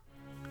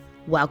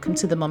Welcome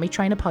to the Mummy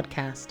Trainer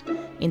podcast.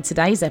 In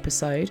today's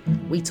episode,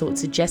 we talk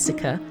to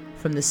Jessica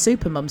from the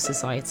Super Mum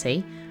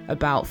Society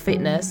about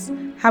fitness,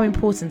 how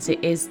important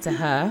it is to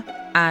her,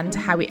 and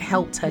how it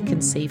helped her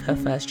conceive her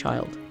first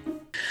child.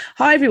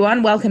 Hi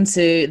everyone, welcome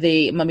to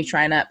the Mummy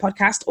Trainer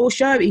podcast or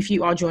show if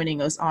you are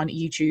joining us on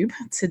YouTube.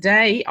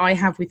 Today I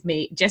have with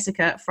me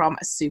Jessica from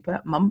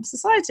Super Mum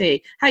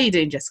Society. How are you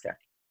doing, Jessica?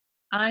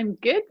 I'm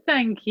good,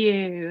 thank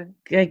you.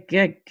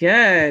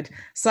 Good.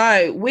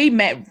 So we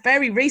met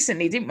very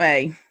recently, didn't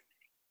we?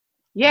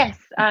 Yes.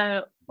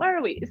 Where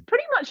are we? It's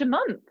pretty much a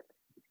month.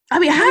 I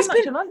mean, it has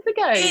been a month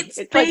ago. It's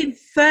been like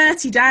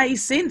 30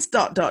 days since ...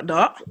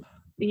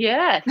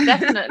 Yes,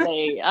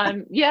 definitely.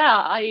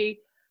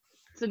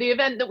 So the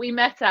event that we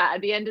met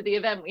at the end of the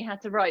event, we had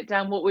to write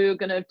down what we were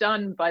going to have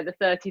done by the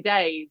 30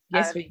 days.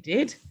 Yes, we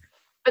did.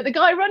 But the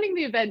guy running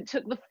the event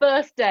took the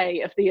first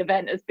day of the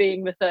event as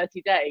being the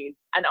 30 days.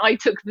 And I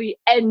took the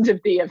end of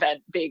the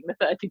event being the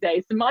 30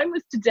 days. So mine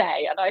was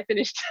today. And I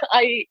finished,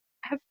 I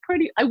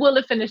will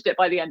have finished it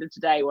by the end of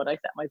today, what I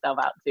set myself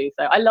out to.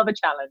 So I love a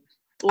challenge.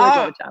 Always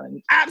love a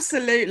challenge.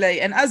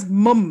 Absolutely. And as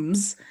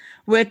mums,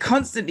 we're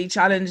constantly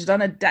challenged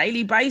on a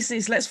daily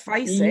basis. Let's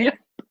face it. Yep.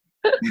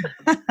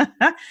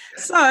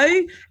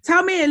 So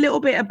tell me a little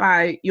bit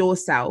about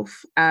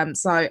yourself.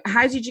 So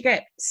how did you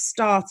get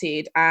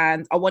started?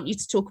 And I want you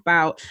to talk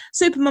about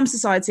Super Mum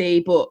Society,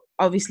 but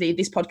obviously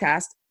this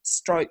podcast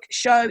stroke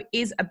show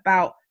is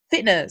about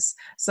fitness.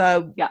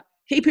 So yeah,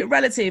 keep it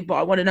relative, but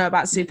I want to know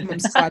about Super Mum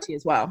Society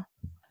as well.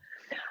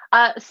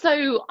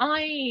 So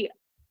I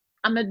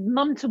am a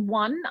mum to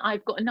one.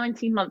 I've got a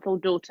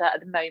 19-month-old daughter at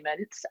the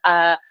moment.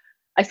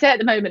 I say at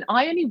the moment,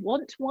 I only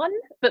want one,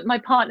 but my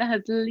partner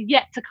has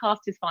yet to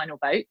cast his final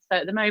vote. So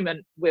at the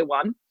moment, we're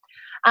one.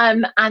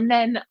 And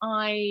then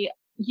I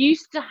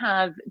used to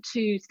have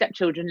two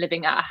stepchildren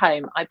living at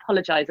home. I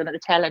apologise, I'm at the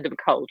tail end of a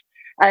cold.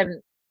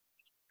 This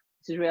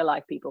is real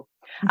life, people.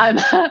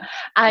 So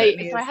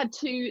I had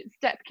two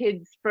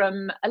stepkids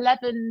from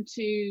 11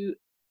 to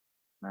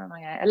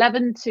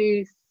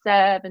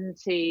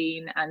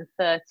 17 and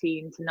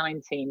 13 to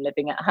 19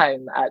 living at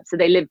home. So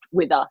they lived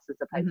with us as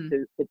opposed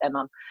to with their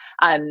mum.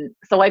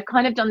 So I've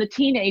kind of done the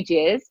teenage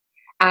years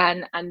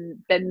and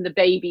then the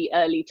baby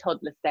early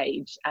toddler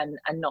stage and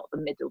not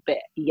the middle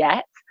bit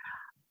yet.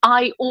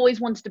 I always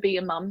wanted to be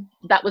a mum.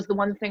 That was the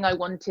one thing I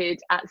wanted.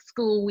 At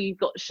school, we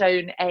got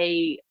shown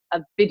a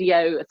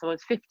video, so I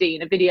was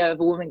 15, a video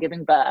of a woman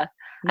giving birth.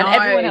 And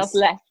everyone else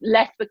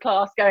left the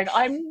class going,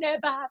 I'm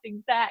never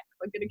having sex.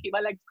 I'm going to keep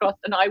my legs crossed.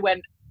 And I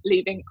went,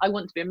 leaving, I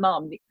want to be a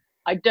mum.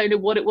 I don't know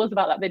what it was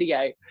about that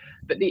video,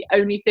 but the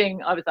only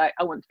thing I was like,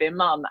 I want to be a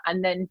mum.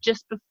 And then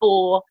just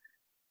before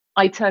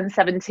I turned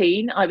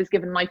 17, I was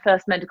given my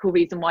first medical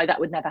reason why that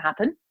would never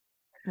happen.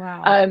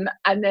 Wow.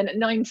 And then at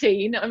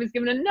 19, I was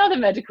given another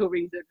medical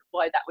reason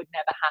why that would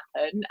never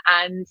happen.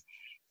 And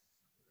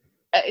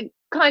it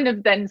kind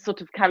of then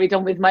sort of carried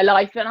on with my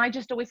life. And I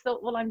just always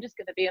thought, well, I'm just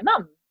going to be a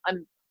mum.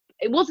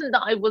 It wasn't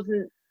that I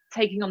wasn't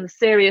taking on the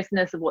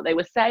seriousness of what they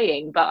were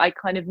saying, but I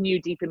kind of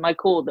knew deep in my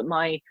core that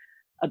my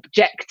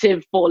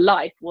objective for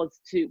life was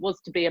to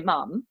be a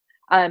mum.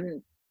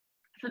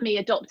 For me,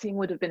 adopting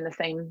would have been the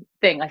same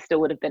thing. I still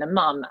would have been a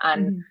mum,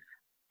 and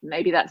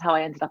maybe that's how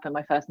I ended up in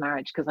my first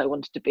marriage, because I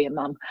wanted to be a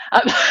mum.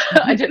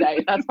 I don't know,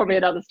 that's probably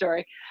another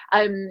story.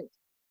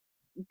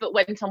 But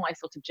went on my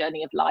sort of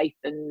journey of life,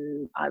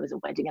 and I was a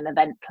wedding and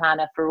event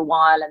planner for a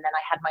while, and then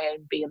I had my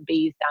own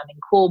B&Bs down in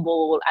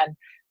Cornwall, and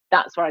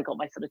that's where I got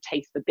my sort of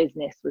taste for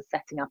business, was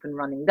setting up and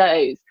running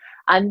those.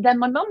 And then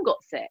my mum got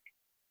sick.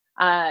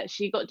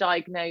 She got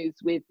diagnosed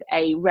with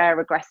a rare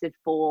aggressive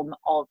form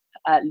of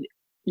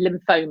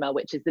lymphoma,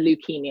 which is the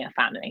leukemia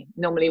family.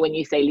 Normally when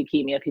you say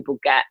leukemia, people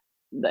get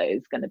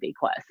those going to be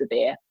quite a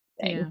severe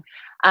thing.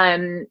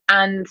 Yeah.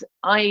 And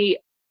I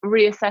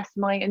reassessed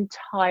my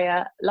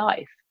entire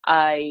life.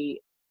 I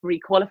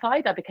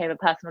requalified. I became a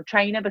personal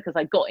trainer because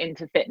I got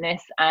into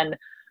fitness, and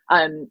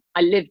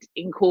I lived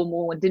in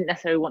Cornwall and didn't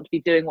necessarily want to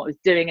be doing what I was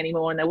doing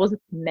anymore, and there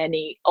wasn't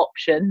many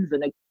options.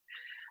 And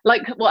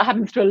like what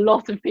happens to a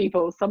lot of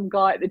people, some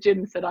guy at the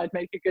gym said I'd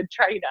make a good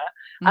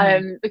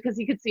trainer, because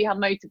he could see how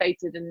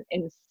motivated and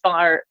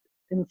inspired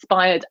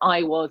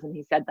I was, and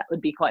he said that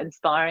would be quite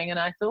inspiring. And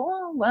I thought,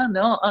 oh well,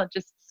 no, I'll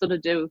just sort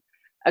of do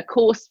a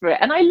course for it.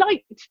 And I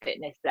liked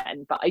fitness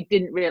then, but I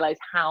didn't realize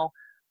how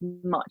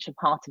much a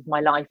part of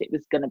my life it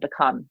was going to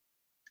become,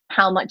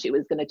 how much it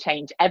was going to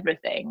change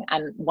everything.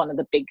 And one of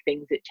the big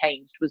things it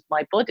changed was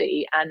my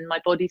body, and my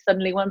body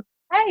suddenly went,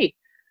 hey,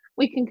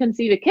 we can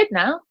conceive a kid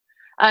now.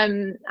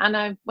 And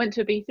I went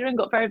to Ibiza and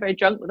got very, very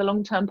drunk with a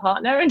long-term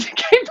partner and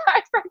came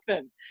back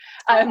pregnant.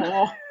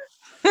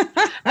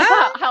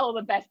 How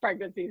the best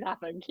pregnancies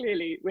happen,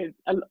 clearly, with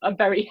a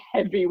very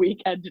heavy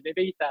weekend in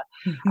Ibiza.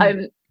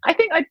 I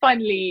think I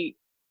finally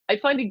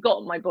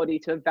got my body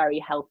to a very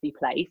healthy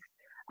place.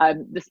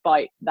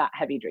 Despite that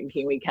heavy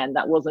drinking weekend,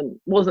 that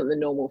wasn't the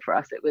normal for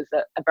us. It was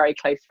a very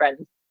close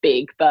friend's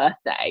big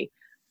birthday,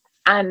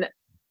 and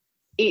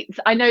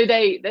I know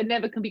they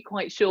never can be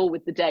quite sure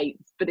with the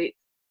dates, but it's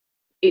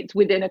it's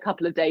within a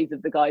couple of days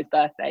of the guy's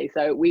birthday.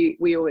 So I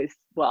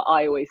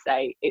always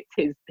say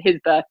it's his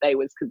birthday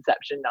was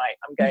conception night.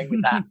 I'm going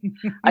with that.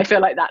 I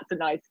feel like that's a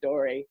nice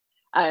story.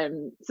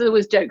 So there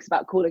was jokes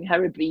about calling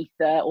her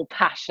Ibiza or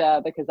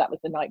Pasha, because that was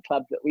the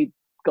nightclub that we'd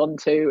gone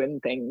to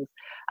and things.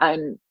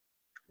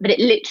 But it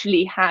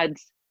literally had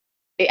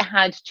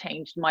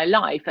changed my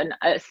life. And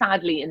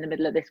sadly, in the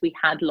middle of this, we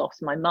had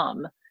lost my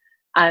mum.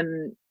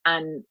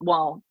 And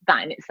while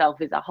that in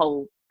itself is a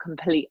whole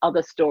complete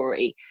other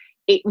story,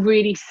 it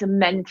really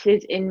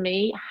cemented in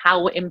me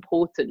how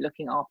important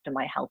looking after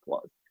my health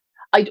was.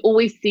 I'd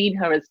always seen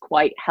her as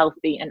quite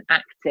healthy and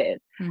active.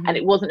 Mm-hmm. And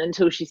it wasn't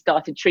until she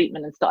started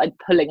treatment and started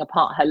pulling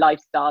apart her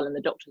lifestyle, and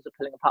the doctors were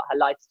pulling apart her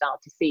lifestyle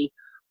to see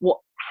what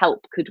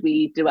help could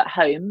we do at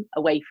home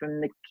away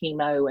from the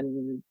chemo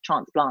and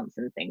transplants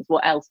and things.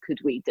 What else could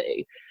we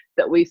do?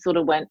 That we sort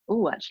of went,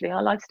 oh, actually,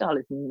 our lifestyle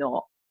is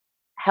not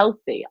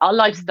healthy. Our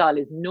lifestyle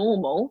is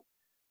normal,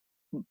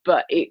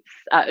 but it's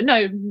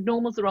no,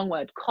 normal's the wrong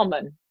word,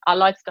 common. Our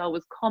lifestyle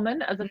was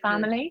common as a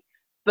family,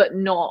 but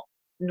not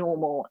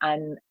normal,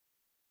 and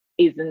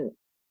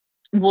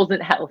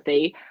wasn't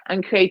healthy,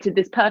 and created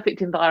this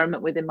perfect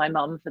environment within my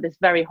mum for this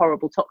very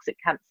horrible toxic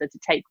cancer to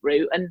take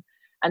root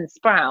and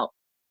sprout.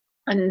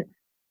 And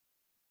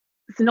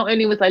so not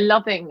only was I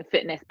loving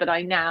fitness, but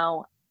I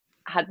now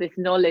had this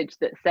knowledge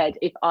that said,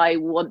 if I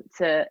want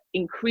to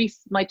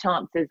increase my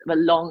chances of a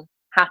long,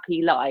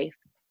 happy life,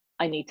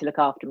 I need to look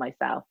after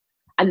myself.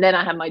 And then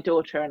I had my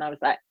daughter, and I was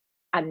like,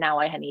 and now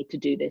I need to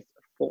do this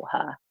for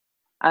her.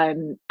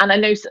 And I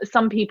know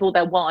some people,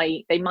 their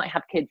why, they might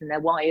have kids and their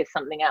why is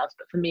something else.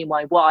 But for me,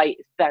 my why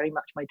is very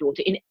much my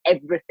daughter in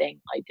everything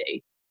I do,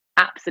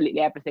 absolutely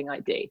everything I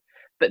do.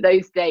 But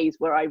those days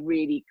where I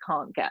really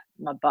can't get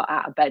my butt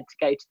out of bed to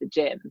go to the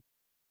gym,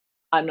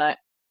 I'm like,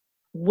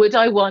 would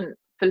I want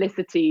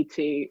Felicity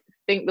to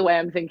think the way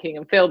I'm thinking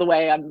and feel the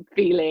way I'm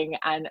feeling?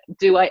 And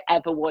do I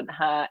ever want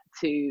her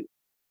to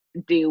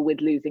deal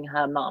with losing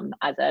her mum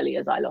as early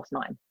as I lost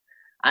mine?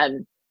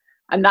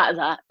 And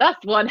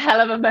that's one hell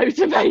of a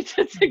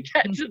motivator to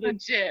get to the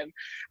gym.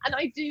 And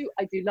I do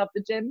love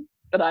the gym,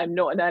 but I'm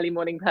not an early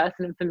morning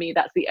person. And for me,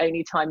 that's the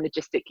only time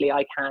logistically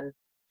I can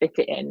fit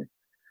it in.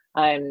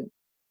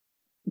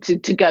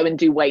 To go and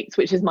do weights,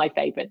 which is my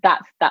favorite.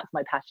 That's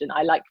my passion.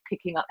 I like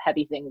picking up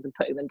heavy things and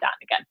putting them down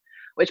again,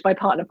 which my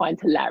partner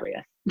finds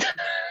hilarious.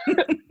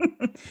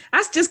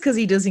 That's just because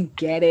he doesn't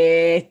get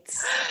it.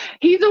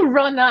 He's a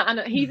runner and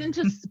he's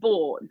into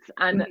sports,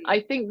 and I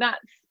think that's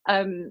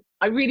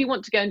I really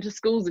want to go into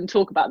schools and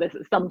talk about this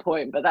at some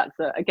point, but that's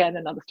again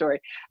another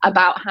story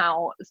about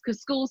how, because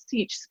schools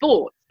teach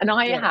sports, and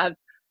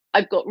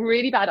I've got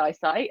really bad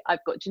eyesight,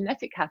 I've got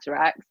genetic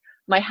cataracts,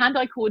 my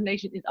hand-eye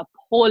coordination is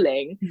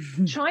appalling.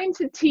 Trying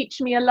to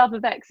teach me a love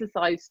of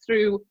exercise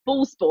through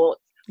ball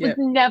sports was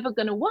never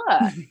going to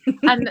work.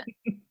 And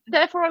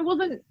therefore I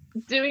wasn't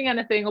doing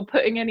anything or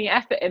putting any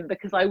effort in,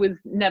 because I was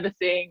never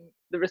seeing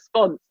the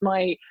response.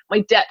 My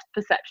depth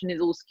perception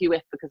is all skew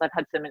if, because I've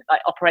had so many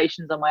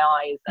operations on my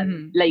eyes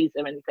and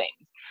laser and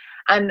things.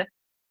 And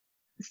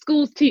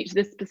schools teach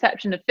this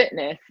perception of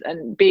fitness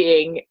and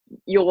being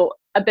your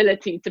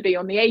ability to be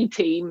on the A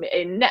team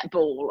in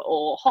netball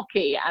or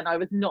hockey, and I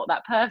was not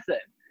that person.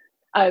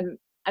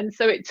 And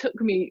so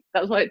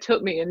that's why it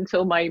took me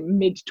until my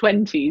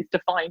mid-20s to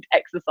find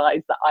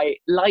exercise that I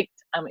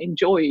liked and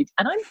enjoyed.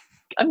 And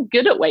I'm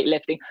good at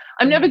weightlifting.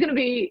 I'm never going to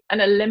be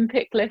an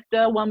Olympic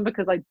lifter, one,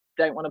 because I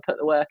don't want to put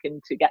the work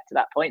in to get to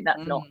that point.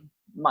 That's not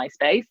my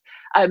space.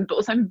 But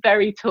also I'm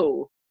very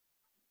tall,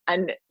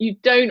 and you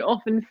don't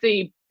often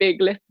see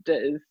big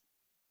lifters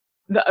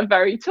that are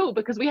very tall,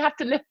 because we have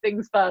to lift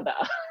things further.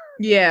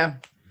 Yeah,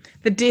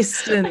 the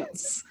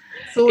distance.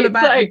 It's all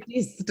about the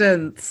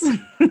distance.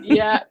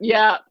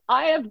 yeah.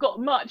 I have got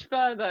much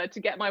further to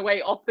get my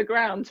weight off the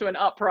ground to an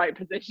upright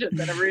position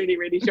than a really,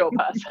 really short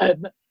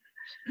person.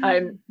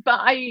 But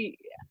I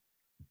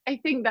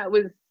think that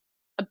was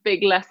a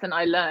big lesson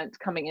I learned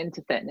coming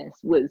into fitness,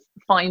 was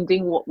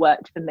finding what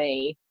worked for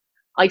me.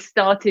 I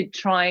started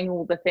trying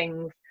all the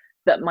things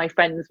that my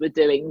friends were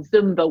doing.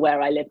 Zumba,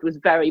 where I lived, was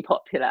very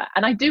popular,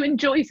 and I do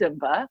enjoy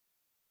Zumba,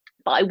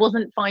 but I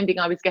wasn't finding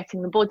I was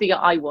getting the body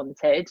I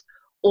wanted,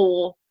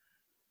 or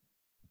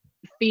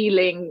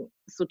feeling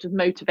sort of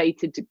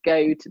motivated to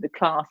go to the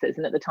classes.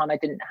 And at the time I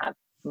didn't have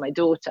my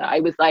daughter. I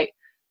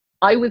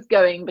was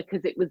going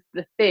because it was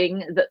the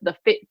thing that the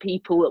fit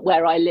people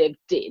where I lived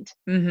did.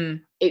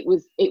 It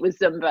was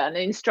Zumba, and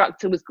the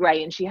instructor was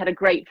great and she had a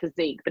great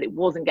physique, but it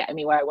wasn't getting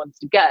me where I wanted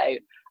to go.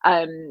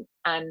 And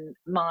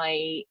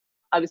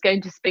I was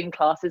going to spin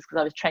classes because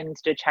I was training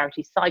to do a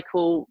charity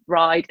cycle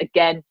ride.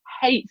 Again,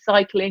 hate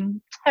cycling,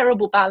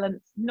 terrible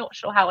balance, not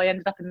sure how I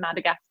ended up in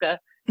Madagascar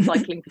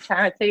cycling for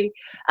charity.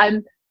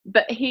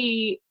 But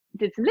he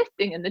did some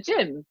lifting in the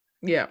gym.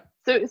 Yeah.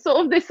 So it's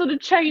sort of this sort of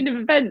chain of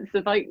events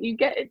of I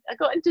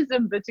got into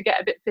Zumba to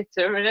get a bit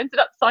fitter, and ended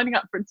up signing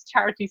up for a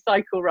charity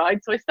cycle ride.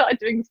 So I started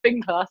doing the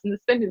spin class, and the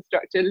spin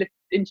instructor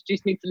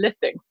introduced me to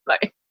lifting.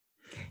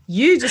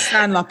 You just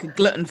sound like a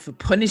glutton for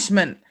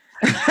punishment.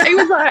 It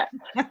was like,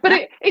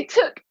 but it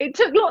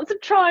took lots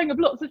of trying of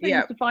lots of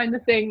things to find the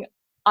thing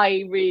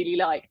I really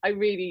like. I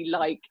really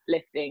like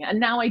lifting, and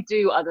now I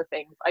do other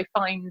things. I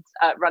find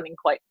running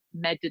quite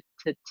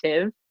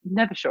meditative.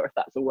 Never sure if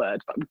that's a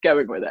word, but I'm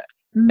going with it.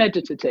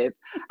 Meditative,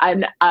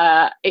 and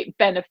it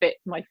benefits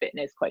my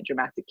fitness quite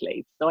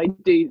dramatically. So I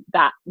do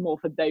that more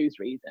for those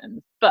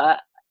reasons. But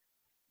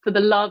for the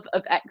love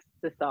of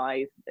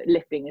exercise,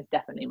 lifting is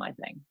definitely my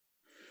thing.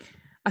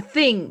 I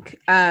think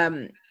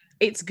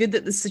it's good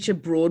that there's such a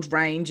broad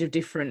range of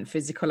different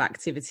physical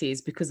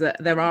activities, because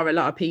there are a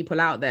lot of people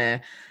out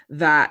there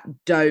that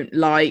don't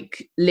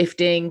like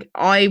lifting.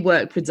 I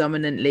work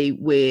predominantly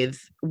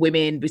with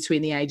women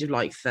between the age of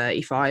like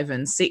 35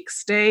 and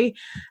 60.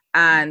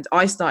 And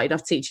I started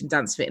off teaching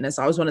dance fitness.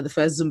 I was one of the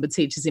first Zumba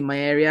teachers in my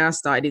area. I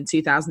started in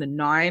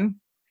 2009.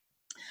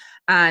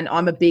 And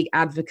I'm a big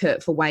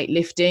advocate for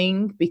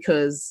weightlifting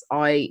because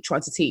I try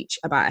to teach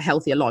about a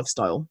healthier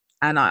lifestyle.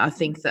 And I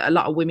think that a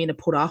lot of women are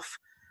put off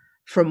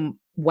from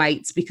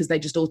weights because they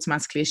just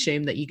automatically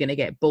assume that you're going to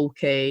get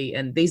bulky.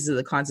 And these are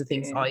the kinds of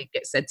things I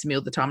get said to me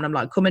all the time. And I'm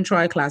like, come and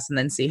try a class and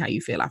then see how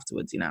you feel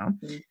afterwards, you know?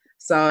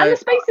 So, and the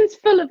space is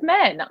full of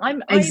men.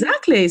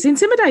 Exactly. It's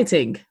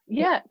intimidating.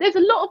 Yeah. There's a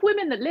lot of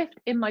women that lift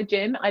in my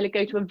gym. I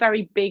go to a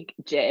very big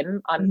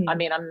gym.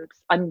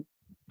 I'm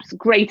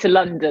Greater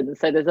London,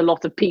 so there's a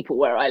lot of people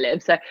where I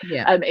live. So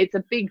it's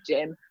a big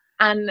gym.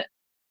 And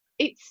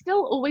it's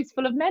still always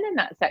full of men in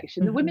that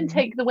section. The women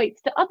take the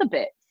weights to other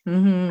bits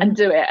and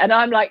do it. And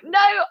I'm like, no,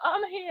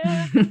 I'm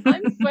here.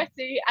 I'm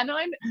sweaty. And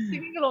I'm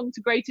singing along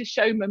to Greatest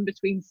Showman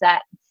between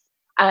sets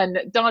and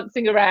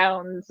dancing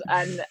around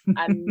and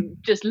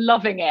just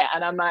loving it.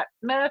 And I'm like,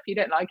 no, if you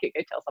don't like it,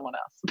 go tell someone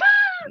else.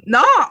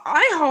 No,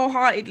 I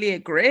wholeheartedly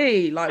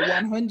agree, like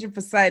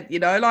 100%, you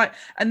know, like,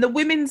 and the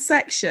women's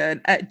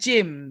section at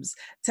gyms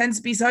tends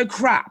to be so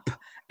crap.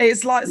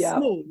 It's like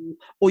small,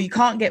 or you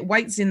can't get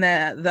weights in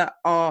there that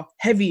are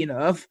heavy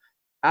enough.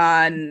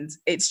 And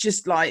it's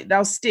just like,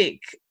 they'll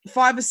stick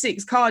 5 or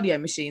 6 cardio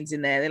machines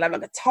in there. They'll have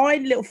like a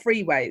tiny little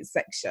free weights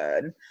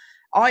section.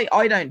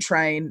 I don't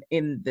train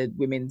in the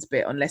women's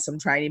bit unless I'm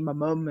training my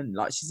mum, and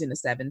like she's in her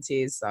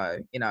 70s. So,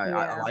 you know,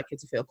 I like her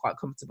to feel quite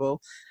comfortable.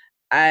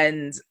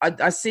 And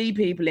I see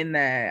people in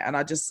there and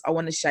I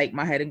want to shake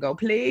my head and go,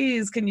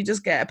 please, can you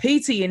just get a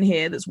PT in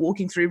here that's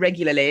walking through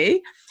regularly,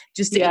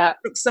 just to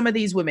instruct some of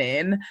these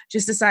women,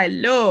 just to say,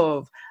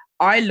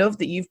 I love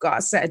that you've got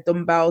a set of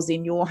dumbbells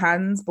in your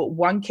hands, but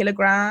 1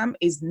 kilogram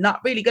is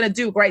not really going to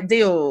do a great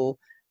deal.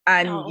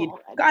 And you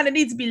kind of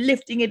need to be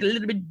lifting it a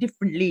little bit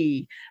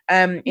differently.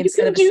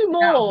 Instead of do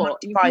more.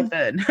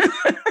 Python.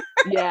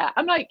 Yeah,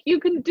 I'm like, you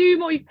can do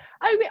more.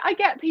 I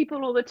get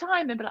people all the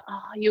time. They're like,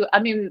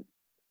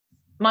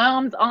 my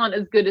arms aren't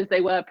as good as they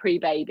were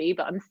pre-baby,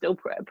 but I'm still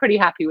pretty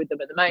happy with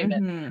them at the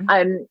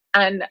moment.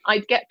 And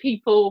I'd get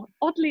people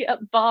oddly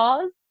at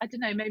bars. I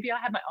don't know, maybe I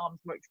had my arms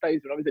more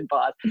exposed when I was in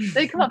bars.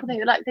 They come up and they'd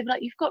be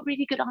like, you've got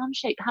really good arm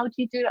shape. How do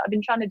you do it? I've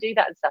been trying to do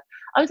that and stuff.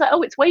 I was like,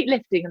 oh, it's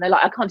weightlifting. And they're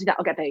like, I can't do that.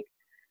 I'll get big.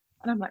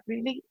 And I'm like,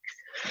 really?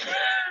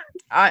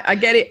 I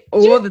get it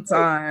all the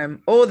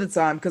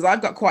time, because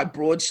I've got quite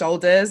broad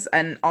shoulders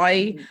and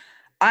I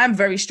am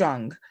very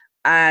strong.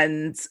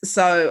 And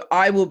so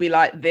I will be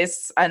like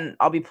this, and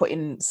I'll be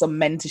putting some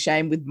men to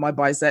shame with my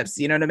biceps,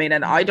 you know what I mean?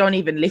 And I don't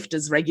even lift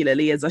as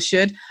regularly as I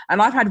should.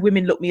 And I've had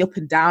women look me up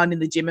and down in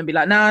the gym and be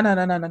like, no,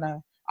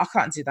 I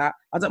can't do that.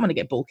 I don't want to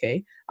get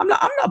bulky. I'm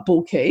like, I'm not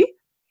bulky.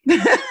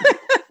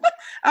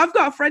 I've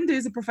got a friend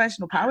who's a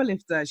professional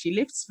powerlifter. She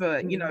lifts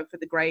for, you know, for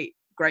the Great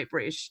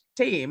British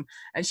team,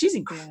 and she's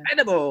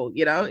incredible.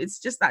 You know, it's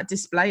just that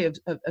display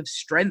of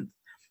strength,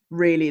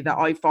 really, that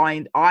I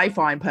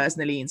find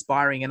personally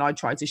inspiring, and I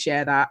try to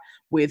share that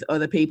with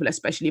other people,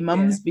 especially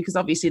mums, because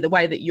obviously the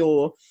way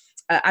that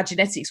our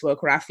genetics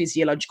work, or our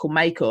physiological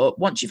makeup,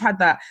 once you've had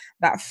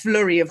that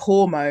flurry of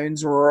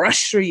hormones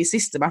rush through your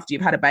system after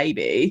you've had a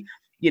baby,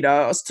 you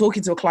know, I was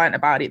talking to a client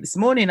about it this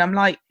morning. I'm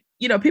like,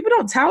 you know, people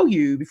don't tell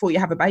you before you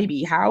have a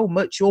baby how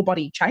much your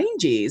body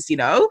changes, you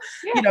know?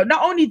 You know,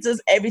 not only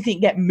does everything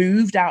get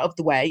moved out of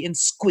the way and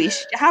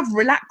squished, you have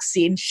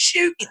relaxing,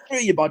 shoot it through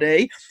your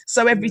body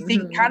so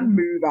everything can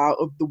move out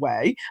of the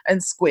way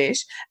and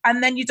squish.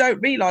 And then you don't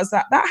realize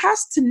that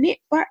has to knit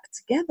back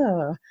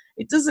together.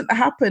 It doesn't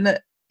happen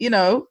at, you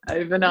know,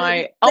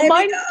 overnight.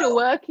 Mine's still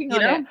working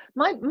on it.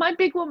 My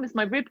big one was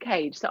my rib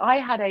cage. So I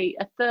had a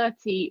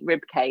 30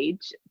 rib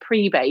cage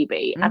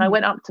pre-baby, and I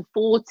went up to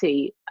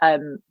 40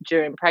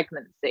 during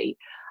pregnancy.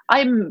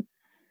 I'm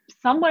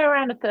somewhere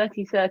around a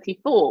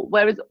 34,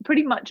 whereas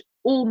pretty much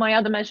all my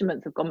other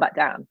measurements have gone back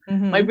down.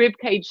 My rib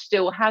cage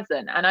still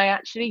hasn't, and I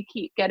actually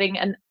keep getting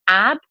an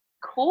ab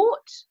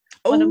caught.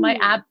 One of my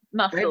ab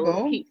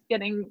muscles keeps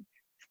getting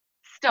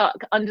stuck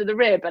under the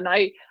rib, and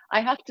I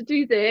have to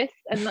do this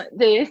and like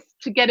this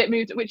to get it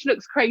moved, which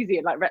looks crazy,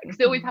 and like, because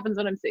it always happens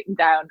when I'm sitting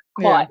down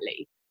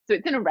quietly. So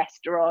it's in a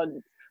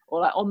restaurant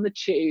or like on the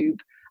tube,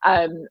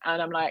 and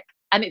I'm like,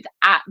 and it's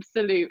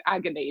absolute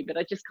agony, but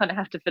I just kind of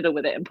have to fiddle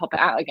with it and pop it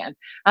out again.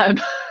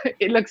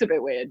 It looks a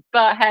bit weird,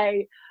 but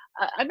hey,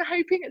 I'm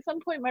hoping at some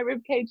point my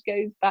rib cage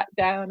goes back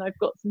down. I've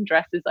got some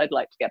dresses I'd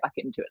like to get back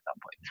into at some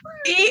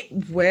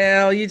point.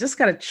 Well, you just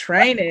got to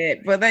train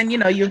it, but then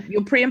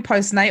your pre and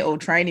postnatal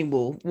training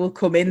will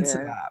come into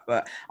that.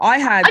 But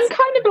I'm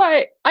kind of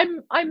like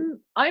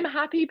I'm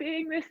happy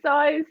being this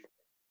size.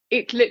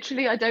 It's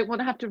literally, I don't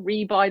want to have to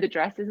re-buy the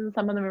dresses, and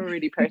some of them are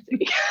really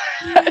pretty.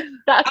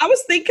 I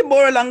was thinking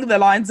more along the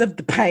lines of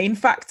the pain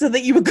factor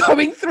that you were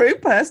going through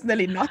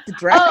personally, not the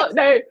dress. Oh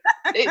no,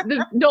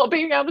 not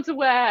being able to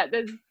wear.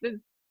 There's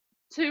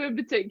two in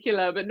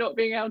particular, but not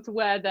being able to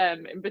wear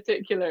them in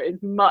particular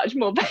is much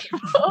more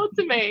painful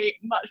to me.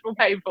 Much more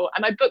painful.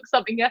 And I booked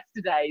something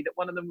yesterday that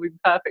one of them would be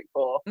perfect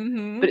for,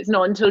 but it's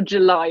not until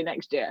July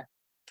next year.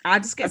 I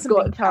just get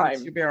some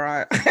time. You'll be all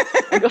right.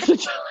 I got some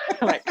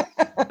time.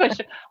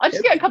 I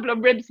just get a couple of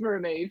ribs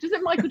removed. Is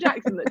it Michael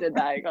Jackson that did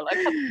that? I got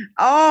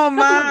oh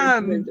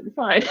man, it's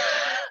fine.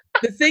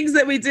 The things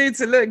that we do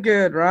to look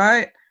good,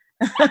 right?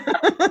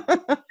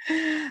 I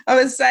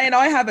was saying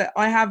I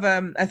have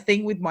a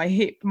thing with my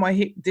hip. My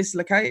hip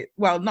dislocate.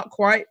 Well, not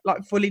quite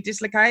like fully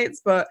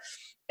dislocates, but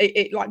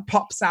it like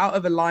pops out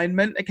of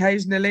alignment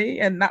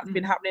occasionally, and that's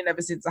been happening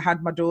ever since I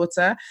had my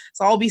daughter.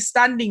 So I'll be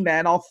standing there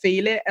and I'll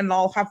feel it, and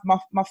I'll have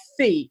my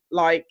feet,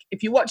 like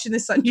if you're watching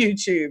this on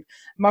YouTube,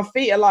 my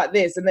feet are like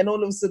this, and then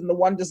all of a sudden the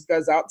one just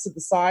goes out to the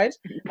side,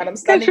 and I'm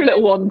standing through a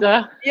little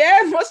wander.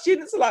 Yeah, my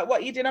students are like,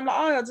 "What are you doing?" I'm like,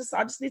 "Oh,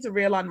 I just need to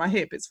realign my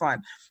hip. It's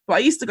fine." But I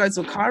used to go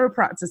to a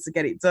chiropractor to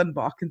get it done,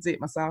 but I can do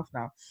it myself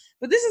now.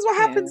 But this is what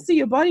happens to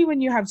your body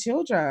when you have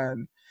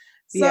children.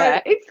 So,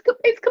 yeah,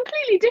 it's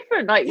completely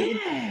different. Like,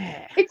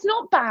 it's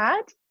not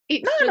bad.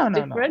 It's just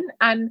different. No.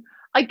 And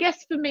I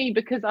guess for me,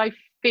 because I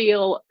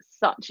feel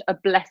such a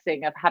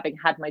blessing of having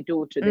had my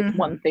daughter, this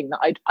one thing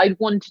that I'd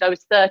wanted. I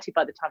was 30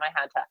 by the time I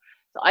had her,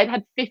 so I'd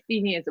had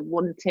 15 years of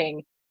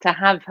wanting to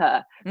have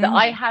her. That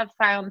I have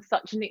found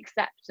such an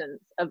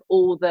acceptance of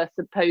all the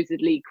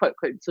supposedly quote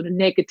quote sort of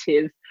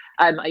negative.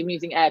 I'm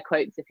using air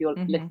quotes if you're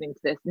listening to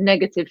this,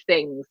 negative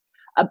things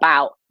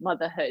about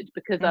motherhood,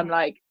 because I'm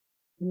like,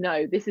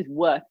 no, this is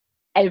worth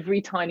every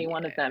tiny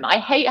one of them. I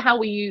hate how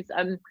we use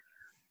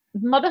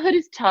motherhood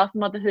is tough,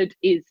 motherhood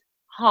is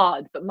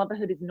hard, but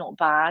motherhood is not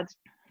bad.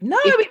 No,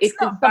 if there's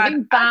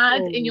something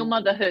bad in your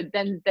motherhood,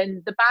 then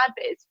the bad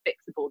bit is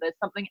fixable. There's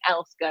something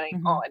else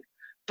going on.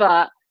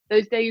 But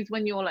those days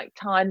when you're like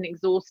tired and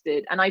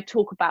exhausted, and I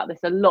talk about this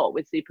a lot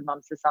with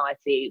Supermum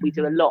Society, we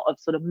do a lot of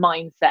sort of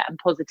mindset and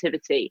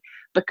positivity,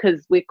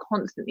 because we're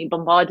constantly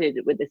bombarded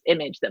with this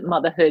image that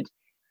motherhood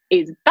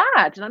is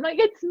bad, and I'm like,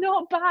 it's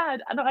not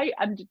bad, and I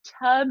am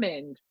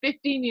determined,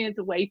 15 years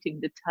of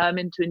waiting,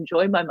 determined to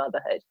enjoy my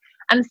motherhood,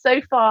 and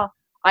so far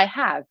I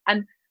have.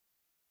 And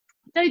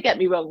don't get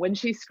me wrong, when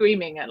she's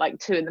screaming at like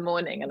 2 a.m.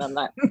 and I'm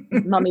like,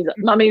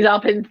 mummy's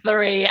up in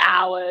 3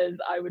 hours,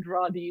 I would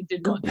rather you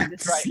did not do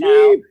this right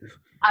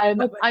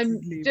now.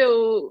 I'm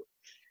still,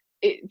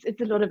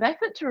 it's a lot of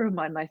effort to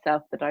remind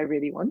myself that I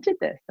really wanted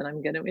this and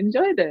I'm going to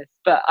enjoy this,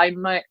 but I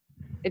might,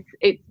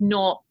 it's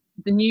not,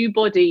 the new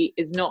body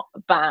is not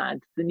bad.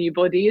 The new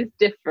body is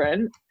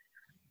different,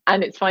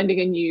 and it's finding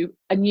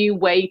a new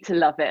way to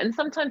love it. And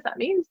sometimes that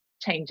means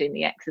changing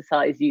the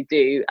exercise you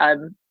do.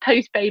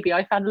 Post baby,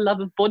 I found a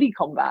love of body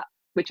combat,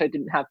 which I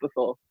didn't have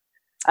before.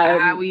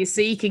 Well, you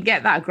see, you can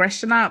get that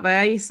aggression out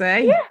there. You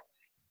see, yeah,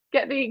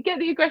 get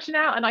the aggression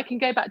out, and I can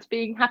go back to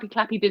being happy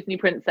clappy Disney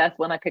princess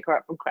when I pick her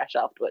up from creche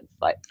afterwards.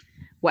 Like,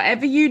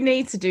 whatever you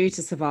need to do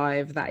to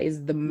survive, that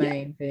is the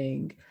main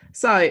thing.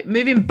 So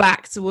moving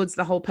back towards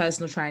the whole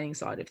personal training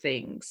side of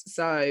things.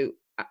 So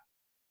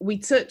we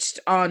touched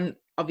on,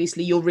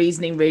 obviously, your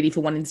reasoning really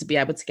for wanting to be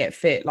able to get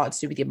fit, like to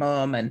do with your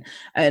mum,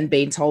 and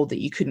being told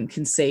that you couldn't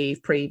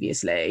conceive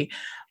previously.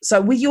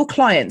 So with your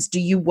clients, do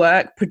you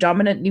work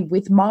predominantly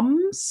with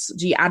mums?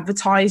 Do you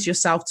advertise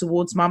yourself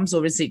towards mums,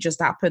 or is it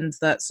just happened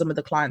that some of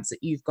the clients that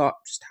you've got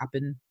just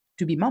happen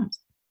to be mums?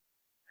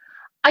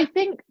 I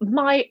think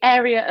my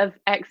area of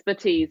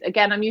expertise,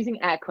 again, I'm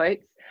using air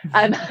quotes,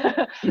 and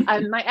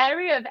my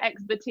area of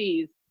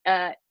expertise,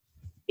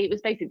 it was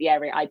basically the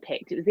area I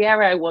picked. It was the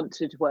area I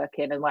wanted to work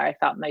in and where I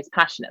felt most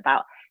passionate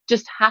about,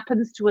 just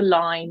happens to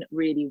align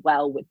really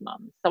well with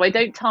mums. So I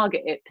don't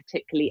target it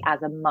particularly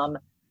as a mum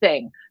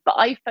thing, but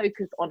I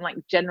focus on like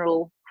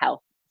general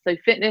health. So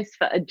fitness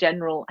for a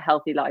general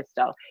healthy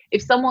lifestyle.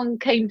 If someone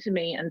came to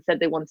me and said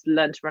they wanted to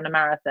learn to run a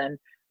marathon,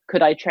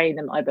 could I train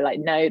them? I'd be like,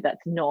 no,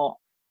 that's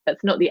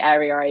not the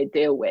area I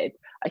deal with.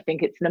 I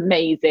think it's an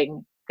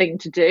amazing thing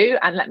to do,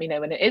 and let me know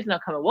when it is and I'll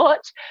come and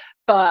watch.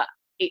 But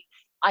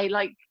I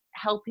like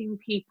helping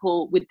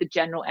people with the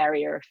general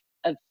area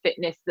of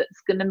fitness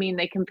that's going to mean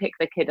they can pick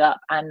their kid up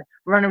and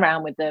run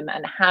around with them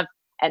and have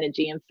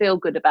energy and feel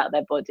good about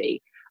their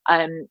body.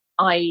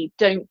 I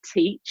don't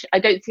teach. I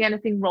don't see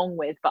anything wrong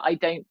with, but I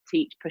don't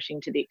teach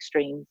pushing to the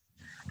extremes.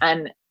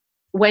 And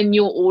when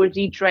you're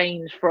already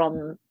drained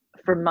from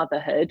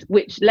motherhood,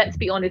 which, let's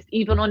be honest,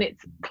 even on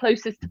its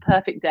closest to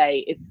perfect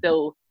day, is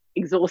still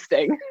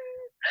exhausting.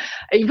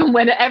 Even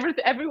when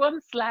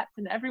everyone's slept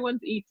and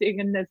everyone's eating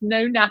and there's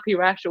no nappy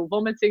rash or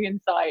vomiting in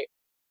sight,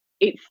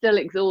 it's still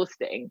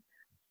exhausting.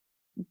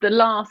 the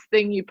last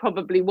thing you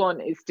probably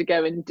want is to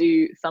go and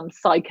do some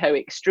psycho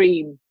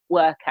extreme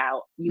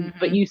workout,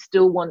 but you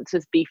still want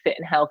to be fit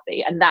and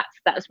healthy, and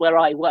that's where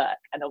I work,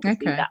 and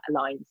obviously that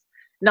aligns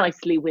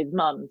nicely with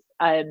mums.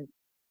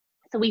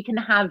 So we can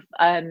have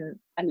a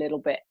little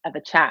bit of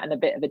a chat and a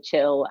bit of a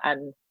chill,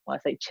 and when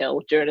I say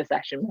chill during a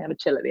session, we have a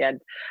chill at the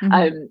end.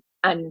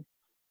 And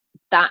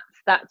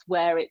that's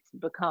where it's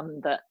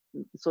become the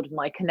sort of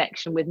my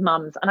connection with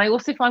mums. And I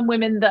also find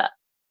women that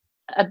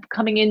are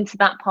coming into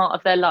that part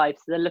of their lives,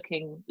 so they're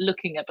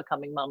looking at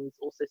becoming mums,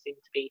 also seem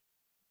to be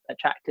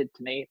attracted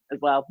to me as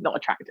well. Not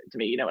attracted to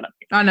me, you know what I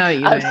mean. I know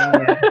what you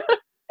mean. Yeah.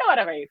 Know what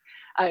I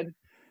mean.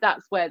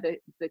 That's where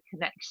the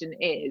connection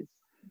is,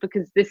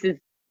 because this is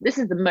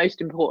the most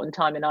important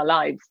time in our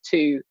lives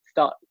to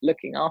start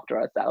looking after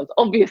ourselves.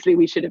 Obviously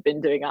we should have been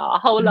doing our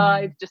whole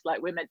lives, just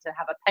like we're meant to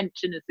have a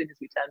pension as soon as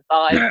we turn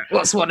 5.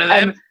 What's one of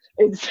them?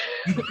 It's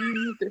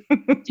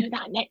do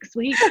that next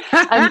week.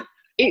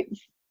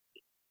 It's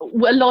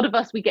a lot of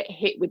us, we get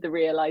hit with the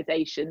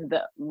realization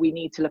that we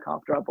need to look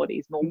after our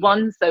bodies more.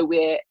 One, so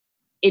we're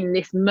in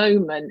this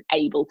moment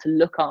able to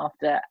look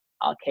after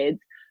our kids,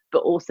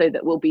 but also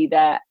that we'll be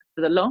there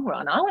for the long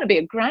run. I want to be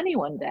a granny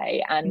one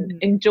day and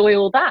enjoy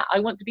all that.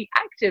 I want to be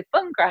active,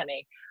 fun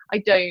granny. I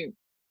don't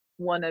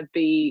want to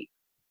be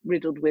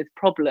riddled with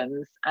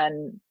problems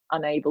and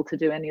unable to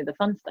do any of the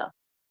fun stuff.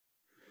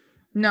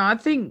 No, I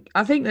think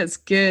that's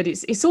good.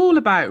 It's all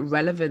about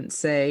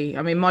relevancy.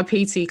 I mean, my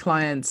PT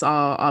clients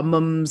are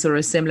mums or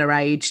a similar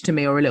age to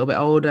me or a little bit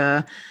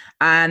older,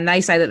 and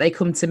they say that they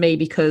come to me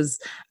because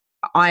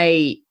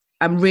I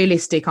am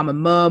realistic. I'm a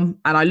mum,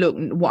 and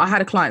I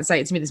had a client say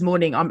it to me this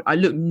morning. I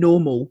look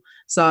normal,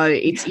 so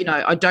it's, you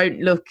know, I don't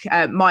look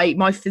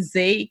my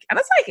physique, and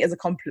I take it as a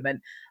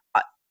compliment.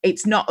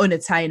 It's not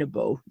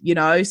unattainable, you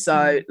know.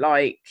 So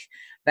like,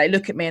 they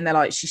look at me and they're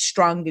like, she's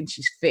strong and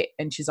she's fit,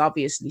 and she's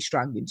obviously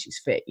strong and she's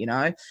fit, you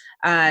know.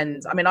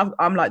 And I mean,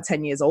 I'm like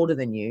 10 years older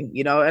than you,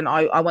 you know, and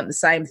I want the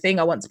same thing.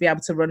 I want to be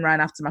able to run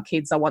around after my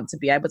kids. I want to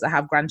be able to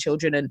have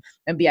grandchildren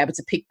and be able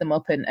to pick them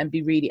up and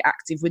be really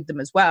active with them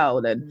as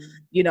well. And,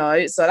 you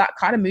know, so that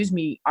kind of moves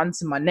me on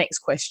to my next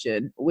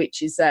question,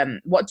 which is,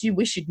 what do you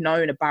wish you'd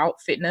known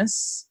about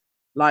fitness,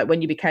 like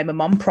when you became a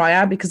mom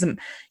prior? Because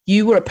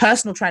you were a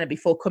personal trainer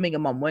before coming a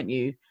mom, weren't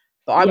you?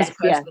 But I was a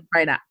personal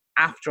trainer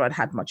after I'd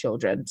had my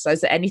children. So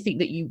is there anything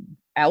that you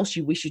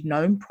wish you'd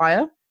known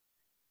prior?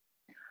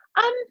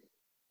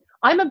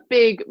 I'm a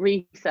big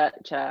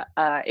researcher.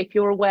 If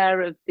you're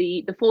aware of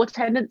the 4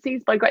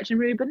 Tendencies by Gretchen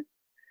Rubin,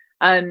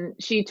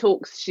 she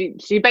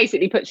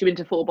basically puts you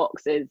into 4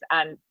 boxes,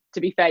 and to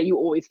be fair, you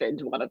always fit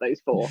into one of those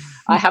 4.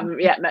 I haven't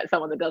yet met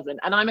someone that doesn't,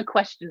 and I'm a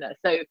questioner.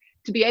 So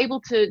to be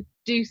able to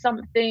do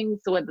something,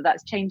 so whether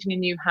that's changing a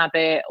new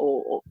habit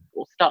or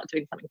start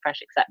doing something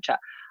fresh, etc.,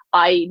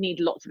 I need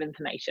lots of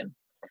information.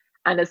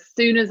 And as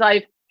soon as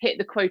I've hit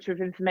the quota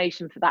of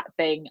information for that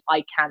thing,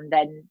 I can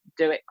then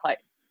do it quite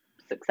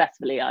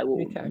successfully. I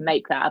will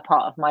make that a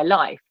part of my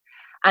life.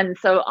 And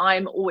so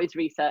I'm always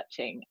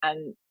researching.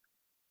 And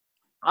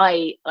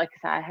like I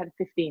said, I had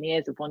 15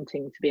 years of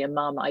wanting to be a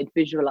mum. I'd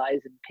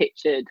visualized and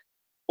pictured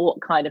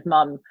what kind of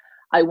mum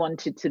I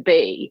wanted to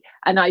be.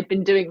 And I'd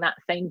been doing that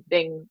same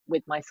thing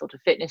with my sort of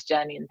fitness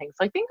journey and things.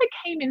 So I think I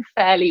came in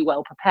fairly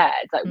well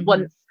prepared. Like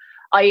once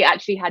I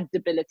actually had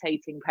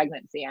debilitating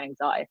pregnancy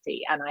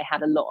anxiety, and I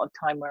had a lot of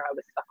time where I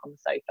was stuck on the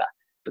sofa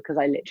because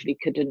I literally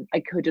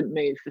couldn't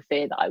move for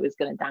fear that I was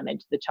going to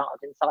damage the child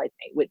inside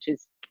me, which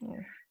is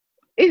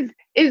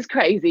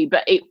crazy.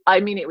 But it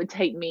would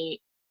take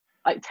me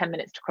like 10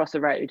 minutes to cross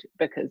a road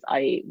because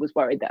I was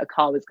worried that a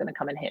car was going to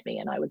come and hit me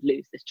and I would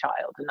lose this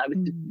child. And I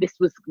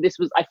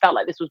felt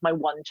like this was my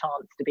one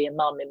chance to be a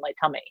mum in my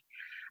tummy.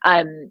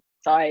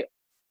 So I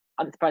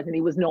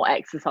unsurprisingly was not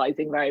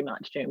exercising very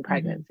much during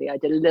pregnancy. I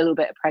did a little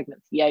bit of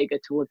pregnancy yoga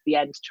towards the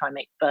end to try and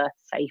make birth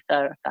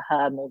safer for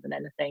her more than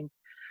anything.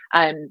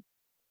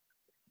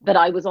 But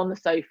I was on the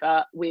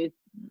sofa with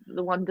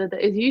the wonder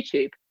that is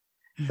YouTube.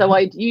 So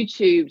I'd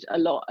YouTubed a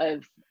lot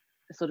of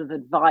sort of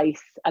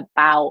advice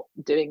about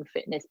doing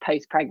fitness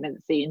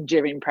post-pregnancy and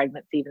during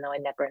pregnancy, even though I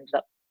never ended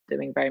up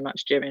doing very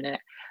much during it.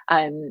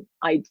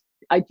 I'd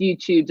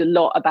YouTubed a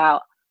lot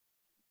about,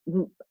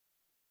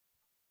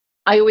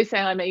 I always say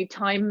I'm a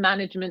time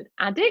management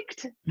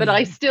addict, but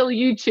I still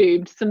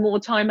YouTubed some more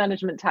time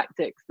management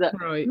tactics that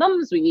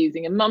mums were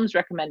using and mums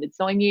recommended.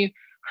 So I knew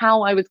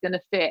how I was going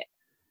to fit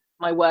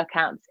my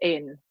workouts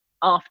in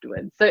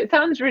afterwards. So it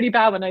sounds really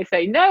bad when I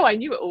say, no, I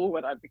knew it all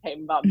when I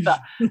became mum,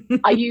 but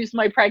I used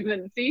my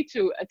pregnancy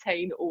to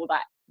attain all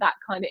that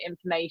kind of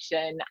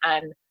information.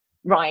 And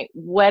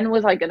when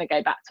was I going to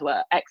go back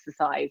to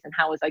exercise and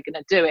how was I going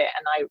to do it?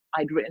 And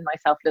I'd written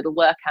myself little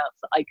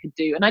workouts that I could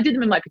do, and I did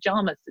them in my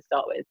pajamas to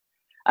start with.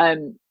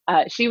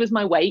 She was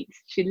my weight.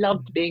 She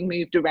loved being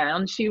moved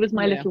around. She was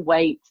my little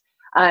weight.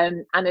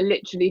 And I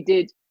literally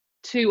did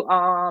 2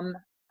 arm,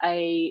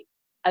 a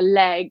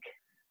leg,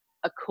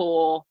 a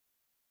core,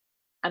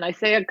 and I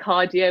say a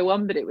cardio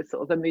one, but it was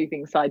sort of a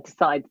moving side to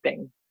side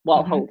thing.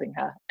 while holding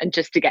her, and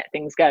just to get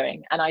things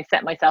going. And I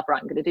set myself,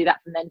 right, I'm going to do that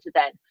from then to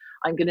then.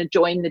 I'm going to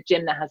join the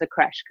gym that has a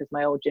creche, because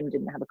my old gym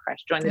didn't have a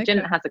creche. Join the gym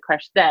that has a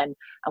creche then,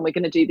 and we're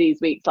going to do these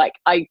weeks. Like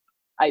I'm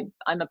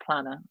a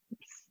planner.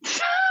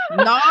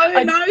 I'd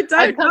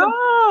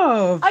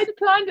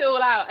planned it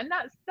all out, and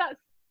that's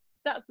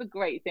the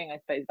great thing, I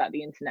suppose, about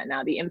the internet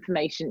now. The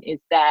information is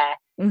there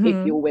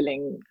if you're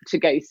willing to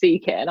go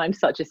seek it, and I'm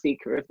such a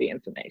seeker of the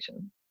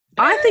information.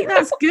 I think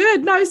that's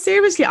good. No,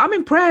 seriously, I'm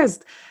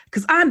impressed,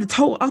 because I'm the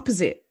total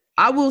opposite.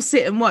 I will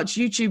sit and watch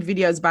YouTube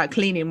videos about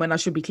cleaning when I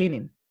should be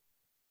cleaning.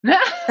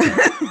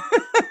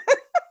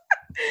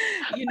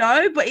 You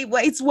know, but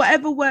it's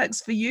whatever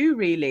works for you,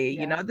 really.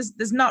 You know,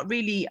 there's not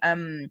really a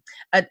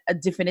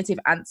definitive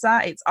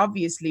answer. It's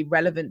obviously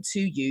relevant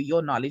to you,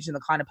 your knowledge, and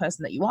the kind of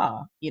person that you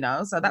are, you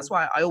know. So that's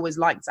why I always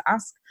like to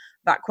ask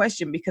that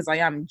question, because I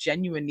am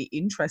genuinely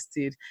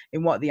interested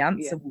in what the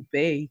answer will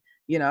be,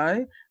 you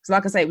know. So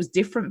like I say, it was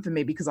different for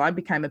me because I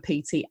became a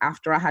PT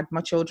after I had my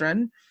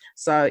children,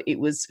 so it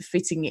was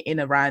fitting it in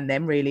around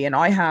them, really. And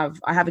I have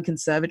a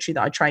conservatory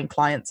that I train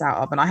clients out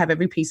of, and I have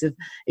every piece of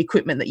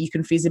equipment that you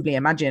can feasibly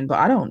imagine, but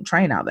I don't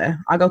train out there.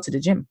 I go to the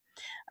gym,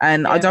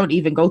 and I don't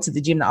even go to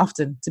the gym that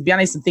often, to be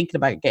honest. I'm thinking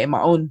about getting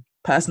my own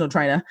personal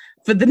trainer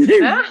for the new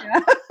year.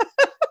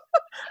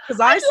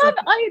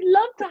 I'd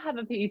love to have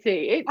a PT.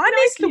 It's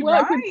nice to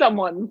work with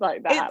someone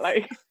like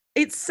that.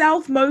 It's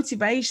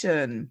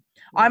self-motivation.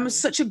 I'm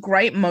such a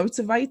great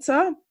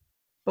motivator,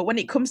 but when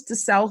it comes to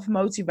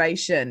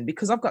self-motivation,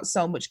 because I've got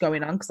so much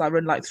going on, because I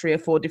run like 3 or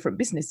 4 different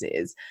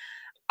businesses,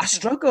 I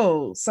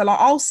struggle. So like,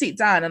 I'll sit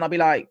down and I'll be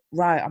like,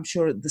 right, I'm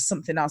sure there's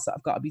something else that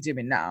I've got to be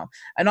doing now.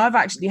 And I've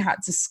actually had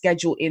to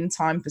schedule in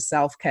time for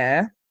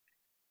self-care.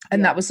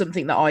 And that was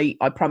something that I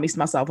promised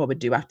myself I would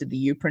do after the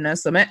Youpreneur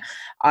Summit.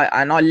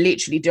 I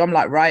literally do. I'm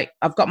like, right,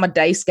 I've got my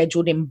day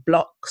scheduled in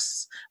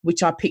blocks,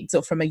 which I picked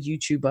up from a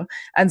YouTuber.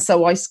 And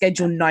so I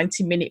schedule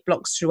 90-minute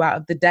blocks throughout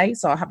of the day.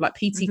 So I have like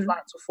PT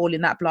clients will fall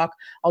in that block.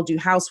 I'll do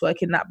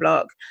housework in that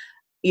block.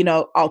 You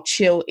know, I'll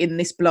chill in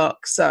this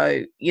block.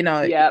 So, you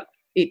know,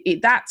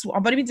 that's what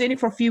I've only been doing it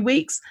for a few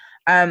weeks.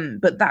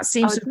 But that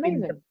seems to be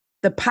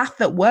the path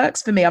that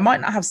works for me. I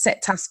might not have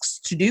set tasks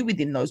to do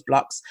within those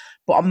blocks,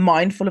 but I'm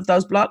mindful of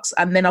those blocks.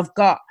 And then I've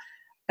got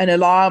an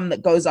alarm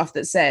that goes off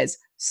that says,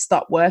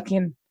 stop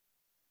working.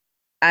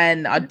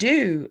 And I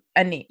do.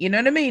 And you know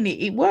what I mean?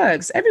 It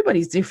works.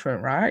 Everybody's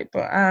different, right?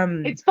 But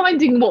it's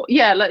finding what,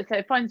 like I say,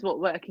 it finds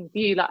what working for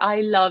you. Like, I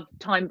love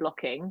time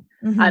blocking.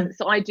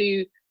 So I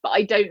do, but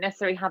I don't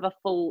necessarily have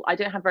I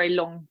don't have very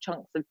long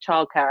chunks of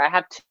childcare. I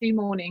have 2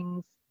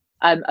 mornings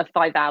of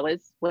 5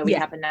 hours where we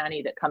have a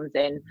nanny that comes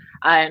in,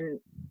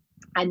 and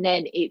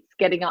then it's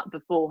getting up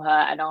before her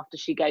and after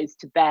she goes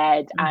to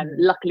bed. And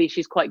luckily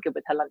she's quite good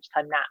with her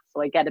lunchtime nap,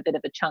 so I get a bit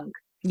of a chunk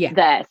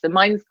there. So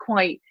mine's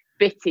quite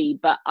bitty,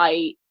 but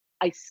I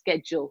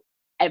schedule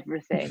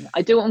everything.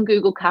 I do it on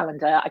Google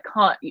Calendar.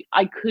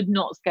 I could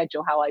not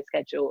schedule how I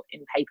schedule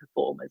in paper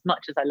form, as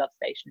much as I love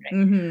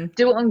stationery.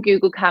 Do it on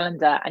Google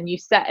Calendar, and you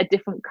set a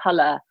different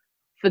color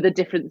for the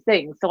different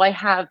things. So I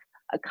have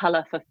a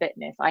color for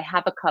fitness, I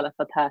have a color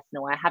for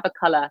personal, I have a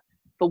color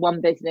for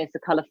one business, a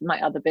color for my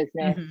other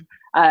business,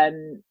 a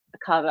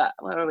color,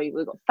 where are we?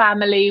 We've got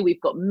family, we've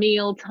got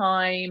meal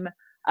time,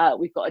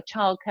 we've got a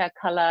childcare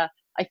color.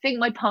 I think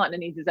my partner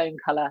needs his own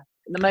color.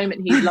 At the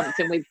moment he's lumped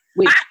in with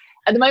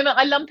at the moment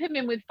I lump him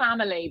in with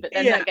family, but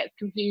then that gets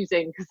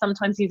confusing because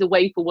sometimes he's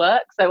away for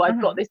work. So I've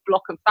got this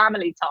block of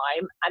family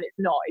time, and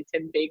it's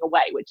him being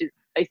away, which is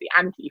basically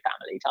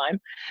anti-family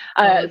time.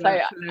 So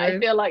I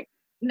feel like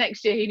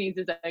next year he needs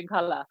his own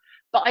color.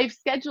 But I've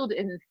scheduled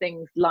in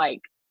things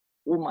like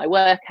all my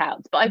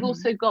workouts, but I've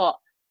also got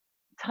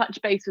touch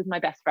base with my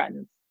best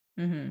friends.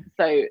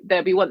 So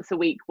there'll be once a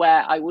week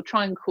where I will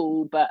try and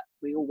call, but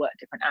we all work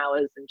different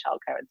hours and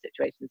childcare and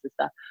situations and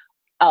stuff.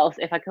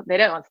 If they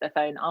don't answer their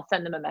phone, I'll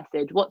send them a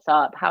message. What's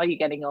up? How are you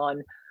getting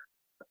on?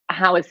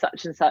 How is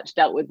such and such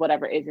dealt with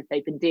whatever it is, if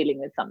they've been dealing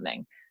with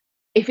something?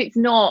 If it's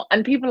not,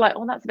 and people are like,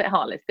 oh, that's a bit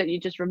heartless, don't you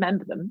just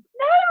remember them?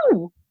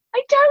 No,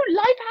 I don't.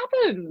 Life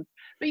happens.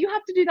 But you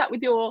have to do that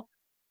with your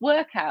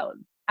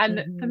workouts.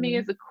 And for me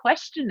as a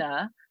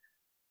questioner,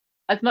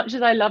 as much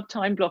as I love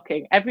time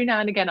blocking, every now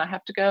and again I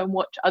have to go and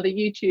watch other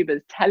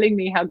YouTubers telling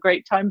me how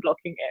great time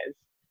blocking is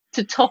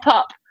to top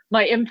up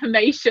my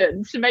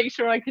information to make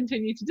sure I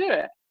continue to do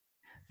it.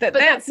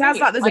 That sounds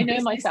like there's a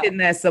business in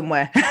there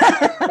somewhere.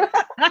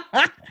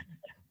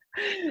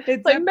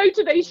 It's like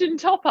motivation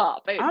top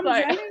up. I'm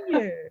telling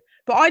you.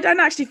 But I don't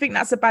actually think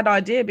that's a bad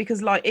idea,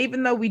 because like,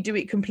 even though we do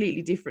it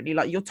completely differently,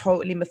 like you're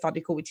totally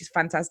methodical, which is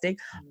fantastic.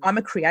 I'm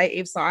a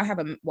creative, so I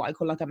have what I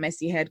call like a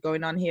messy head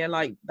going on here,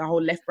 like the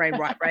whole left brain,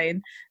 right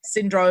brain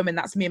syndrome. And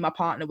that's me and my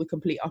partner. We're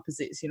complete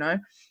opposites, you know?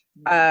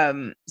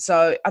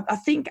 So I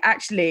think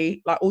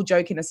actually, like, all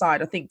joking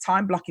aside, I think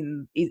time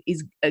blocking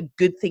is a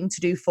good thing to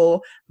do for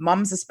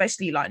mums,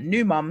 especially like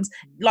new mums,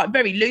 like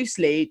very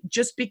loosely,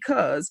 just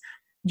because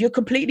you're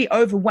completely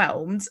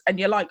overwhelmed and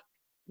you're like,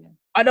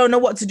 I don't know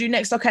what to do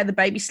next. Okay, the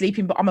baby's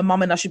sleeping, but I'm a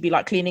mum and I should be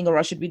like cleaning, or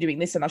I should be doing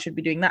this and I should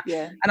be doing that.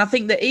 Yeah. And I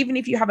think that even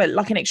if you have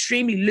an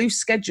extremely loose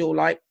schedule,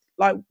 like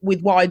with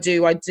what I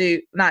do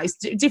now it's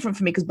different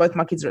for me because both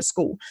my kids are at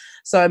school.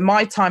 So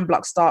my time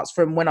block starts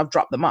from when I've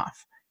dropped them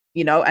off,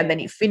 and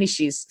then it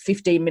finishes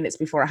 15 minutes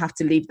before I have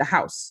to leave the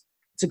house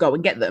to go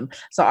and get them.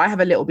 So I have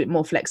a little bit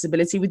more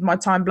flexibility with my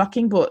time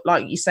blocking, but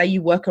like you say,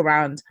 you work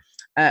around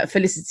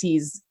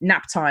Felicity's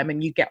nap time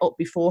and you get up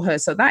before her.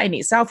 So that in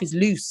itself is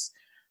loose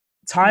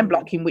time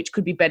blocking, which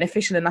could be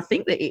beneficial. And I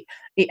think that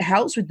it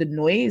helps with the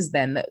noise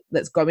then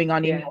that's going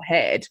on in your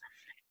head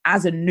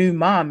as a new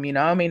mom.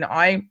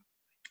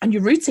 And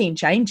your routine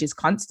changes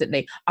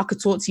constantly. I could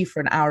talk to you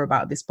for an hour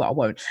about this, but I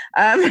won't.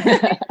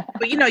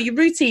 But your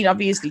routine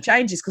obviously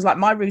changes, because like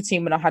my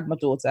routine when I had my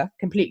daughter,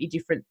 completely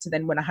different to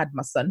then when I had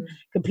my son,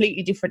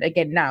 completely different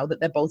again now that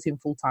they're both in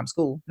full-time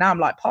school. Now I'm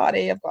like,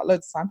 party, I've got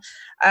loads of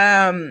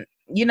time.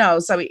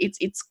 So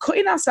it's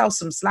cutting ourselves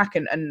some slack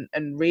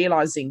and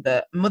realizing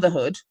that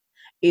motherhood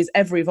is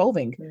ever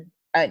evolving,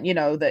 and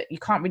that you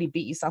can't really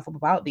beat yourself up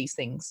about these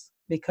things,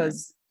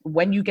 because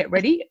when you get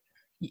ready,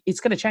 it's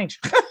going to change.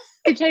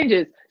 It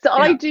changes. So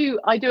I do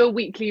a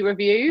weekly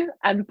review,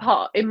 and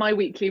in my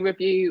weekly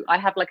review, I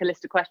have like a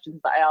list of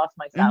questions that I ask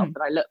myself, and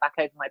I look back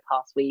over my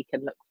past week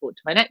and look forward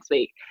to my next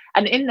week.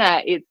 And in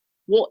there is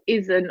what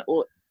isn't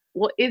or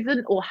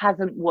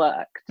hasn't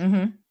worked.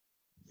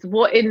 So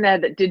what in there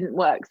that didn't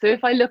work. So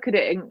if I look at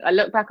it and I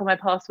look back on my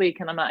past week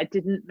and I'm like, I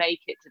didn't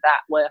make it to that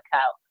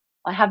workout.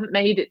 I haven't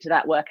made it to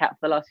that workout for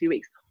the last few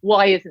weeks.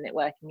 Why isn't it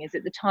working? Is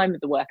it the time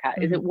of the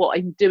workout? Is it what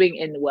I'm doing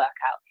in the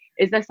workout?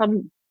 Is there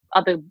some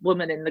other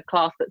woman in the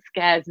class that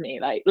scares me?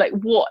 Like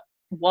what?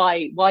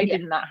 Why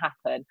didn't that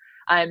happen?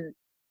 And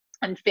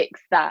fix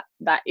that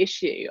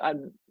issue. I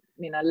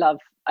love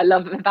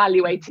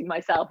evaluating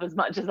myself as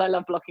much as I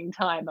love blocking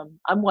time.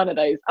 I'm one of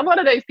those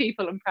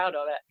people. I'm proud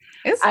of it.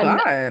 It's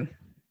fun.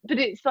 But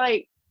it's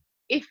like,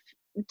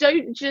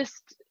 don't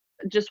just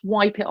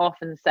wipe it off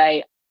and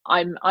say,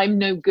 I'm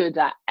no good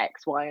at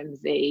X, Y, and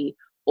Z,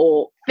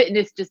 or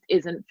fitness just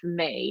isn't for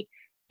me.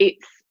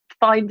 It's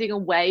finding a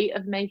way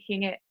of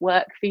making it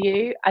work for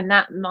you. And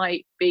that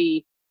might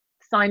be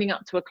signing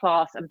up to a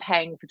class and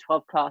paying for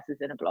 12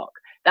 classes in a block.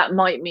 That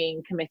might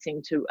mean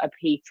committing to a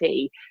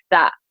PT.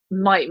 That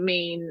might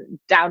mean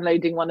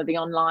downloading one of the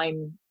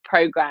online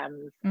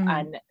programs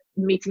and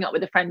meeting up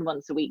with a friend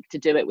once a week to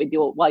do it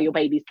while your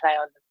babies play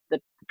on the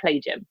play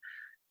gym.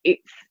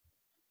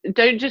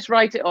 Don't just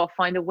write it off.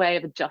 Find a way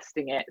of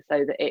adjusting it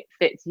so that it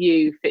fits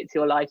you, fits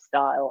your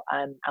lifestyle,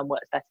 and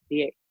works better for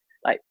you.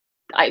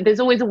 There's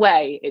always a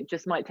way. It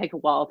just might take a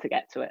while to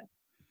get to it.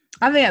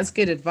 I think that's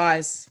good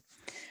advice.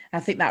 I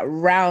think that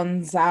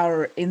rounds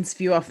our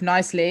interview off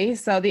nicely.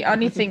 So the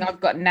only thing I've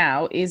got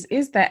now is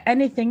there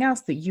anything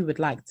else that you would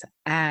like to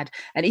add?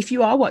 And if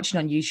you are watching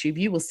on YouTube,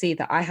 you will see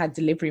that I had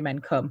delivery men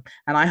come,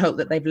 and I hope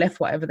that they've left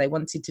whatever they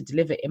wanted to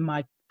deliver in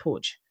my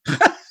porch. I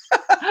thought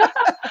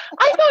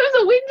it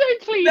was a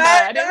window cleaner,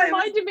 and it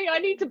reminded me I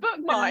need to book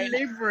mine.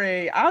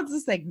 Delivery. I'll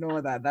just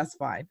ignore that. That's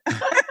fine.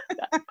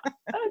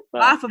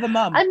 Life of a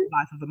mum.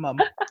 Life of a mum.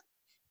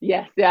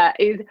 Yes, yeah.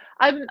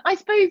 I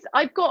suppose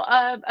I've got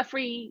a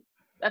free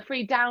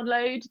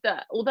download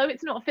that, although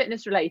it's not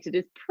fitness related,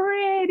 is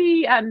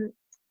pretty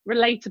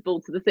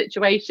relatable to the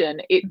situation.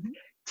 It's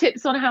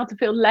tips on how to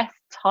feel less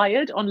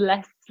tired on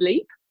less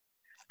sleep,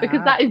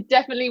 because that is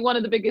definitely one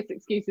of the biggest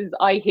excuses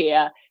I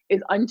hear,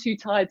 is I'm too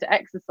tired to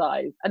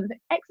exercise. And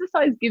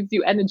exercise gives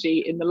you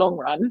energy in the long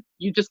run.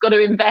 You just got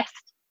to invest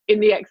in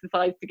the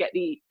exercise to get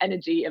the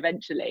energy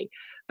eventually.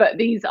 But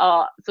these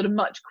are sort of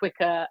much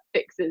quicker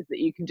fixes that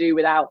you can do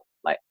without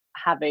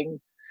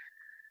having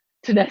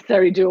to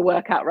necessarily do a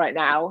workout right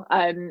now.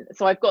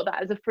 So I've got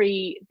that as a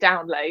free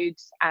download,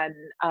 and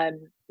I'm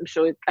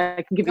sure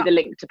I can give you the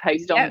link to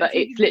post on, but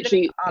it's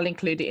literally, I'll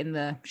include it in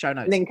the show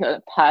notes.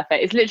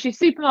 Perfect. It's literally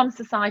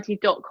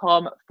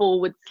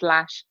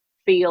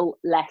supermumsociety.com/feel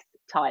less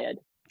tired.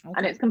 Okay.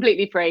 And it's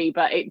completely free,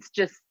 but it's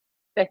just,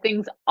 they're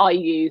things I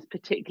use,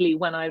 particularly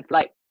when I've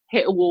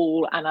hit a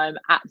wall and I'm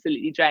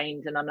absolutely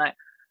drained, and I'm like,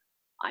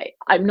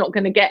 I'm not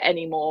going to get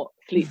any more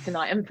sleep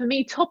tonight. And for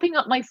me, topping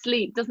up my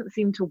sleep doesn't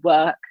seem to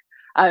work.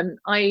 I'm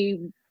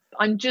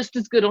just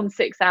as good on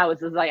 6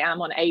 hours as I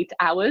am on 8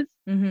 hours.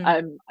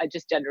 I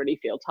just generally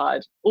feel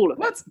tired. All of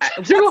it. What's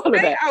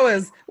 8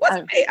 hours?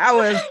 What's 8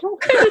 hours? When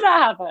did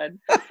that happen?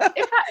 If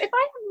I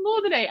have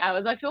more than 8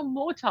 hours, I feel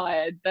more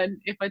tired than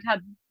if I'd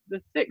had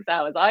the 6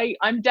 hours.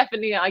 I'm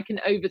definitely, I can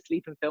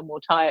oversleep and feel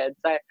more tired.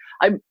 So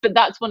but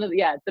that's one of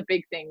the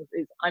big things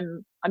is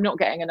I'm not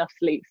getting enough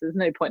sleep. So there's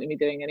no point in me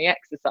doing any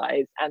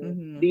exercise.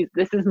 And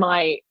this is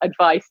my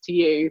advice to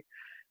you.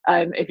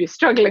 If you're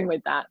struggling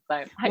with that.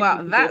 So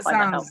that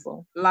sounds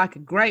like a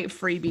great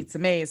freebie to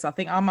me. So I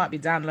think I might be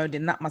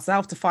downloading that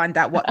myself to find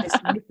out what this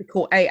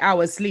mythical 8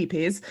 hours sleep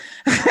is.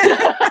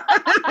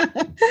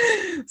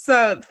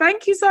 So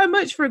thank you so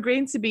much for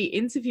agreeing to be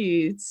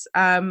interviewed.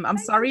 I'm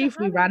sorry if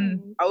we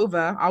ran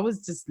over. I was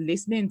just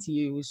listening to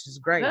you, which is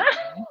great.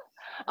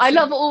 I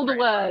love all the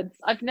words.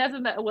 I've never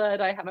met a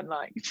word I haven't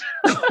liked.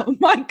 Oh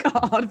my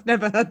God, I've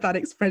never heard that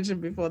expression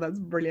before. That's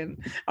brilliant.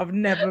 I've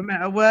never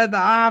met a word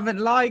that I haven't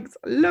liked.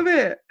 I love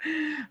it.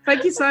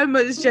 Thank you so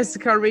much,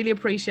 Jessica. I really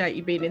appreciate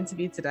you being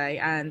interviewed today,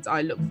 and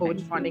I look forward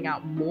to finding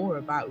out more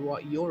about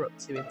what you're up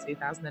to in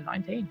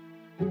 2019.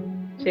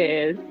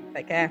 Cheers.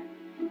 Take care.